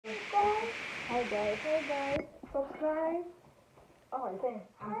guys. Hey guys. Subscribe. Oh, I think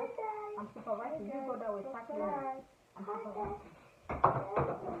I'm supervising. You go that way. I'm supervising.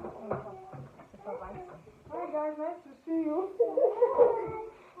 Hi guys, nice to see you.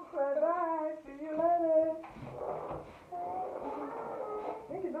 Bye. See you later.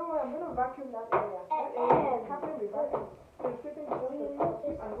 Thank you. Don't worry, I'm gonna vacuum that area. That area is happy with vacuum. So it's sitting just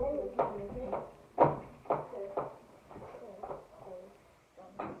and go to the kitchen.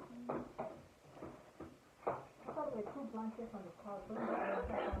 Like 2 blankets on the couch. I'll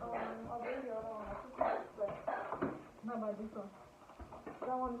bring the other one. How about this one?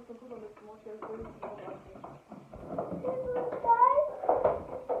 That one is to put on the small chair so it's small blanket.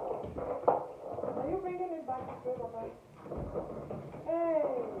 Are you bringing it back to straight Papa? Hey!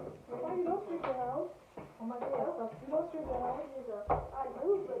 Papa, you don't sweep the house? Oh my God, you don't sweep the house? I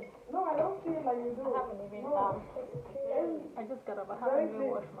do, but no, I don't feel like you do. I haven't even I just got up. I haven't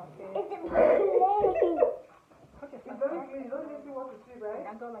even washed my face. It's very clean. You don't need to want to see, right?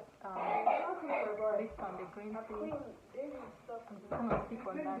 I go like this on the green tea. I'm just gonna sleep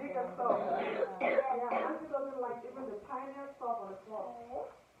on that. Yeah, Nancy doesn't like even the tiniest stuff on the floor.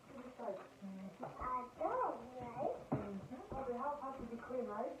 I don't, right? Oh, the house has to be clean,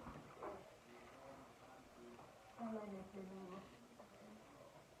 right?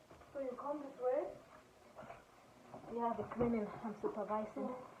 So you come this way? Yeah, the cleaning I'm supervising.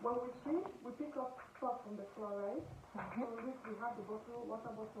 When we sweep, we pick up stuff from the floor, right? So we have the water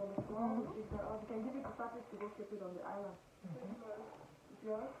bottle on the floor. We pick that up. We can give it to Patrick to go keep it on the island. It's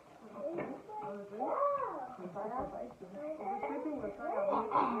yours? Okay. Want to drink? We're sweeping, we're trying to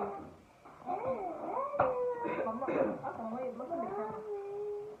make it. Wait, look at the camera.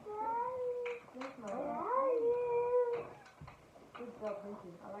 Good job,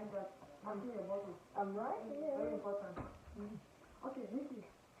 Nikki. I like that. Handling your bottle. I'm right. Very important. Okay, Nikki.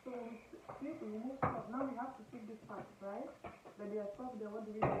 So we remove stuff. Now we have to pick this part, right? But there are stuff there. What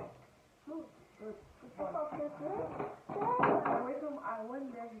do we do? Good. I went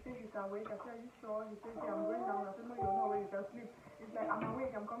there. He said he's awake. I said, are you sure? He said, yeah, I'm going down. I said, no, you're not awake. You can sleep. He's like, I'm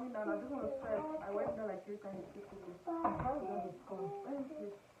awake. I'm coming down. I just want to stretch. I went there like 3 times. He sleep quickly. How is that his phone? Let him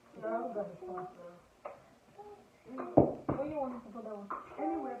sleep. How is that his phone? Where you want him to put that one?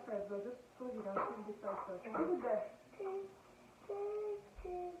 Anywhere first, but just so you can see this side first. Put it there.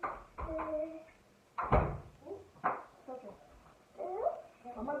 Okay.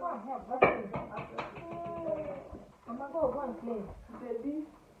 Mama, go and help. Mama, go and clean. Baby.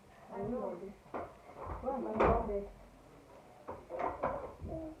 I know this. Go and clean your bed.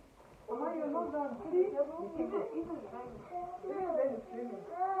 Mama, you're not done. Please. Even then it's cleaning.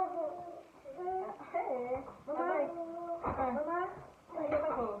 Hey. Mama.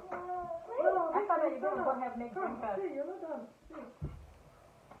 I thought you didn't want to have next time first. You're not done.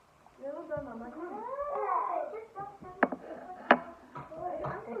 You're not done, Mama. I'm going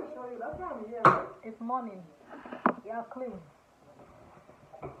to show you. That's why I'm here. It's morning. Yeah, clean.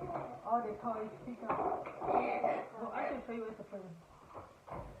 All the toys, pick up. So I can show you where to put it.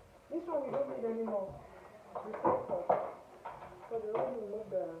 This one we don't need anymore. So the one we need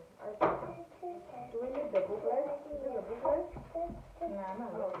the iPad. Do we need the booklet? Is it the booklet? Anyway, I'm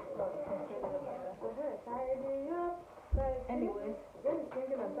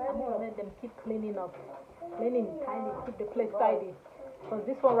going to let them keep cleaning up. Cleaning tidy, keep the place tidy. Because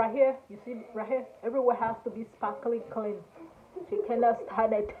this one right here, you see right here, everywhere has to be sparkling clean. She cannot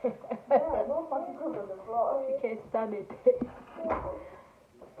stand it. No particles on the floor. She can't stand it.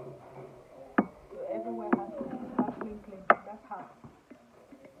 So everywhere has to be sparkling clean. That's how.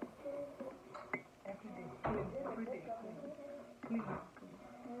 Every day, clean. Every day, clean.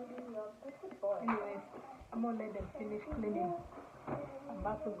 Anyways, I'm going to let them finish cleaning. I'm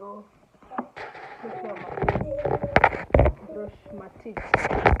about to go take care of my face, brush my teeth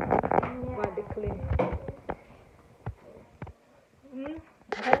while they clean.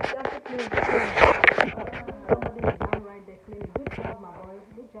 After cleaning, somebody is down right there cleaning. Good job, my boy.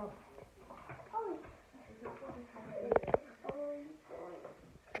 Good job.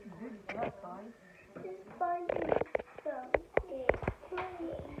 Good job, boy.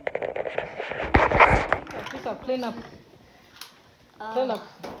 Pick up, clean up. Clean up.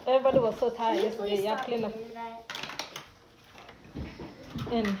 Everybody was so tired yesterday. Yeah, clean up.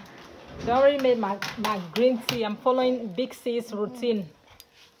 And I already made my green tea. I'm following Big C's routine.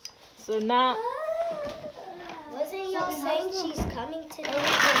 So now. Wasn't y'all saying she's coming today?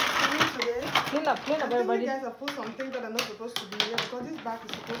 Clean up, everybody. You guys have put some things that are not supposed to be here because this bag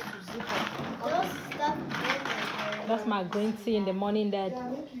is supposed to zip up. Those stuff in That's my green tea in the morning that. Yeah,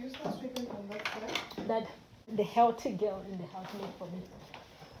 Nikki, you start sweeping from that side. That the healthy girl in the house made for me.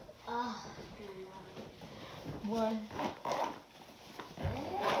 Oh. What?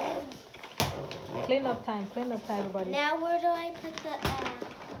 Clean up time, everybody. Now where do I put the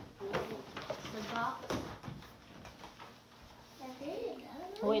box? There you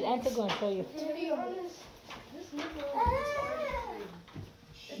go. Wait, Auntie's gonna show you. To be honest, this nipple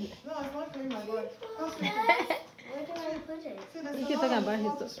no, it's not clean, my boy. Where do I put it? You keep talking about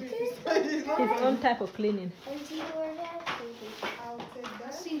his own type of cleaning. And see where that's I'll take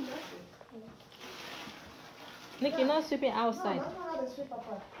that. See nothing. Nick, you're not sweeping outside. No, that's not how they sweep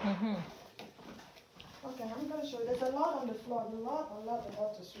apart. Okay, I'm going to show you. There's a lot on the floor. A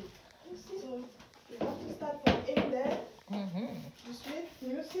lot to sweep. So you have to start from in there. You sweep.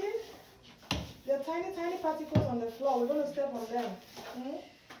 You see? There are tiny particles on the floor. We're going to step on them.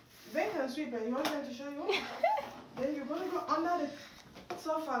 They can sweep it. You want them to show you? Then you're going to go under the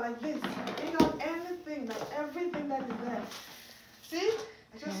sofa like this. Pick up everything that is there. See?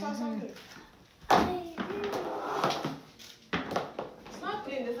 I just saw something. It's not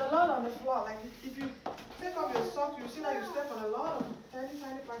clean. There's a lot on the floor. Like if you take off your socks, you see that you step on a lot of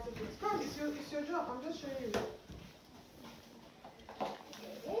tiny particles. Come, it's your job. I'm just showing you.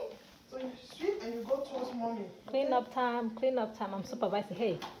 So you sweep and you go towards mommy. Clean up time. I'm supervising.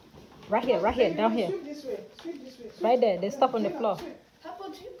 Hey, right here, down here. Sweep this way. Sweep. Right there. They stop on the floor. How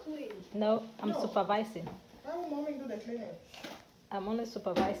about you clean? No, I'm supervising. How will mommy do the cleaning? I'm only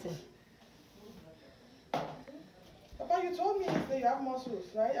supervising. Papa, you told me yesterday you have muscles,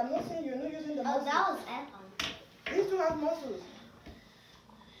 right? I'm not saying you're not using the muscles. Oh, that was Evan. These two have muscles.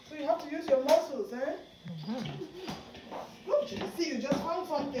 So you have to use your muscles, eh? Look, you see, you just found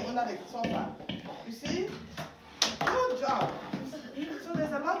something under the sofa. You see? Good job. So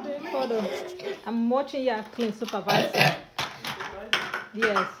there's a lot to clean. Hold on. I'm watching you clean, supervising.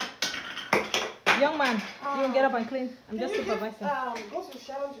 Yes. Young man, you can get up and clean. I'm just supervising. Go to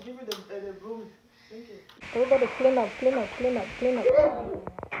Sharon to give you the broom. Thank you. Everybody clean up.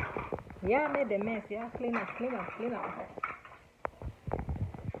 Yeah, I made a mess. Yeah, clean up.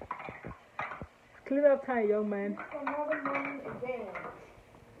 Clean up time, young man.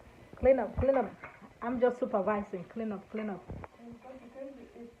 Clean up. I'm just supervising. Clean up. Clean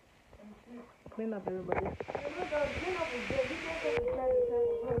up, everybody.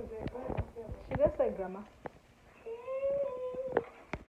 She just said, Grandma.